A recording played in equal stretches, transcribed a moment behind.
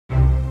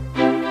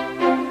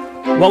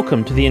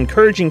Welcome to the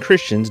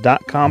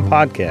EncouragingChristians.com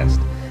podcast.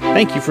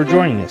 Thank you for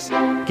joining us.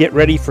 Get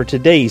ready for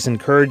today's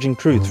encouraging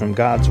truth from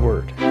God's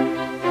Word.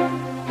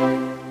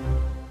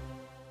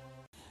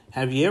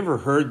 Have you ever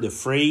heard the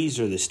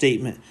phrase or the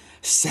statement,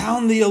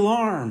 "Sound the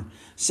alarm,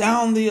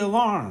 sound the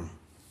alarm"?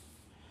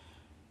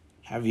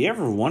 Have you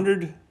ever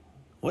wondered,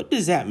 what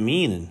does that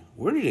mean and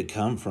where did it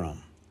come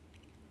from?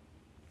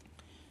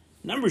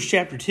 Numbers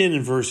chapter 10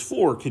 and verse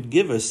 4 could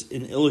give us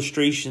an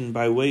illustration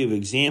by way of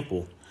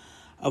example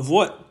of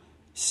what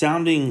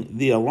sounding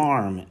the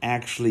alarm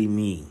actually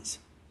means.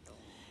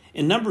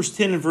 In Numbers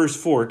 10 and verse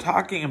 4,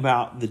 talking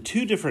about the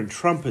two different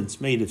trumpets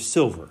made of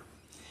silver.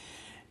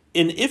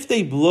 And if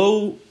they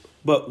blow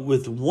but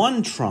with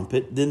one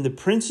trumpet, then the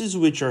princes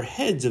which are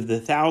heads of the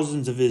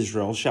thousands of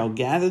Israel shall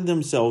gather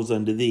themselves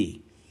unto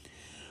thee.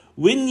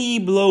 When ye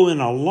blow an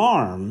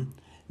alarm,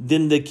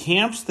 then the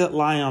camps that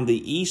lie on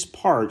the east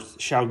part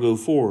shall go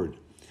forward.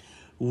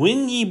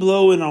 When ye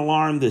blow an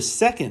alarm the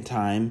second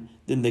time,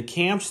 then the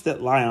camps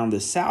that lie on the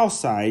south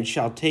side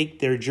shall take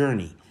their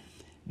journey.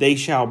 They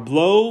shall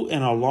blow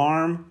an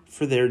alarm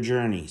for their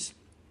journeys.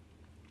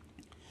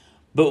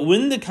 But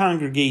when the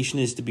congregation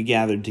is to be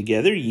gathered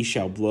together, ye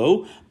shall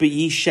blow, but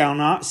ye shall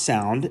not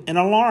sound an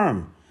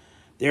alarm.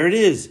 There it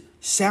is.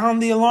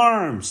 Sound the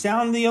alarm.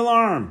 Sound the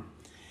alarm.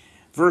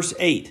 Verse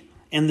 8,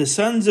 and the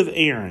sons of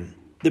Aaron,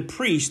 the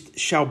priest,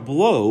 shall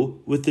blow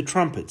with the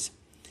trumpets,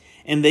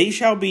 and they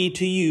shall be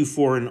to you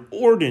for an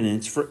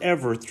ordinance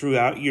forever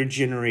throughout your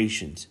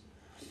generations.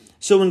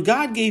 So when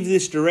God gave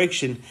this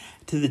direction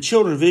to the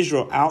children of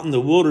Israel out in the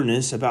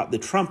wilderness about the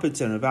trumpets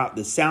and about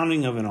the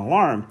sounding of an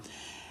alarm,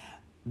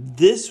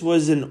 this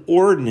was an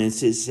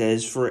ordinance, it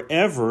says,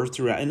 forever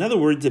throughout. In other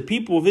words, the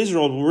people of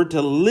Israel were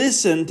to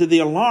listen to the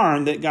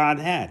alarm that God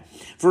had.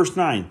 Verse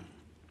 9,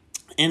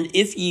 and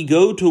if ye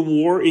go to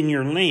war in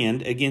your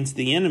land against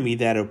the enemy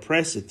that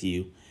oppresseth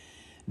you,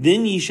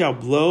 then ye shall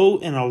blow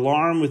an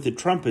alarm with the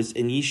trumpets,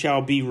 and ye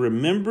shall be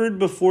remembered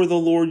before the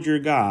Lord your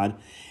God,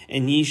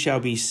 and ye shall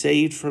be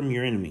saved from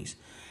your enemies.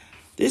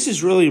 This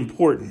is really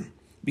important,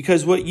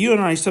 because what you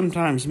and I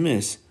sometimes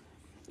miss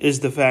is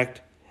the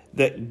fact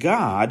that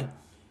God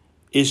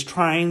is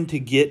trying to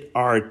get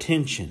our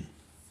attention.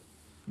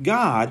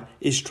 God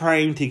is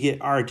trying to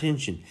get our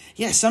attention.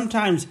 Yes,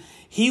 sometimes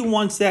He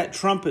wants that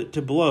trumpet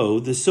to blow,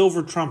 the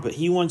silver trumpet.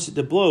 He wants it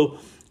to blow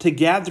to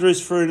gather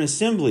us for an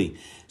assembly.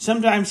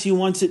 Sometimes He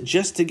wants it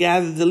just to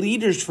gather the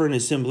leaders for an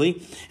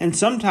assembly. And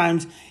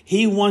sometimes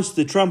He wants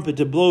the trumpet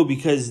to blow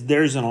because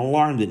there's an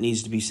alarm that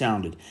needs to be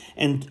sounded.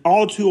 And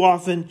all too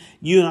often,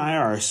 you and I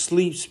are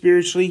asleep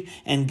spiritually,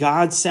 and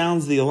God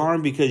sounds the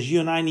alarm because you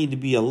and I need to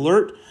be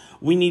alert.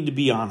 We need to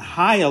be on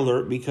high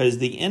alert because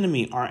the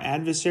enemy, our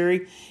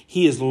adversary,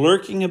 he is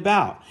lurking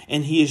about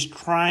and he is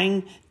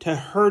trying to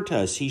hurt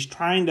us. He's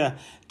trying to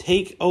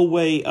take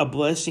away a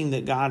blessing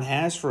that God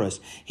has for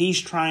us.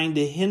 He's trying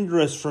to hinder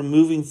us from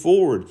moving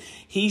forward.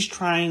 He's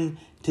trying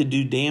to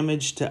do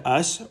damage to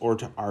us or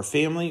to our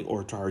family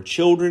or to our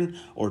children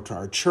or to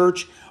our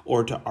church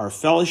or to our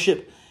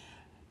fellowship.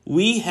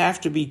 We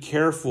have to be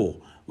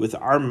careful with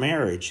our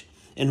marriage,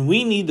 and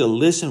we need to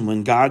listen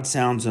when God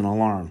sounds an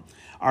alarm.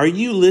 Are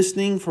you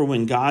listening for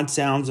when God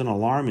sounds an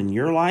alarm in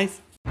your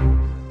life?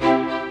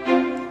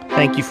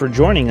 Thank you for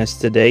joining us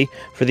today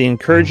for the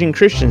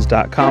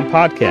EncouragingChristians.com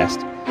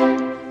podcast.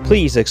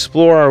 Please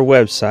explore our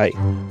website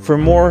for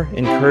more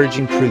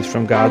encouraging truths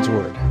from God's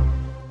Word.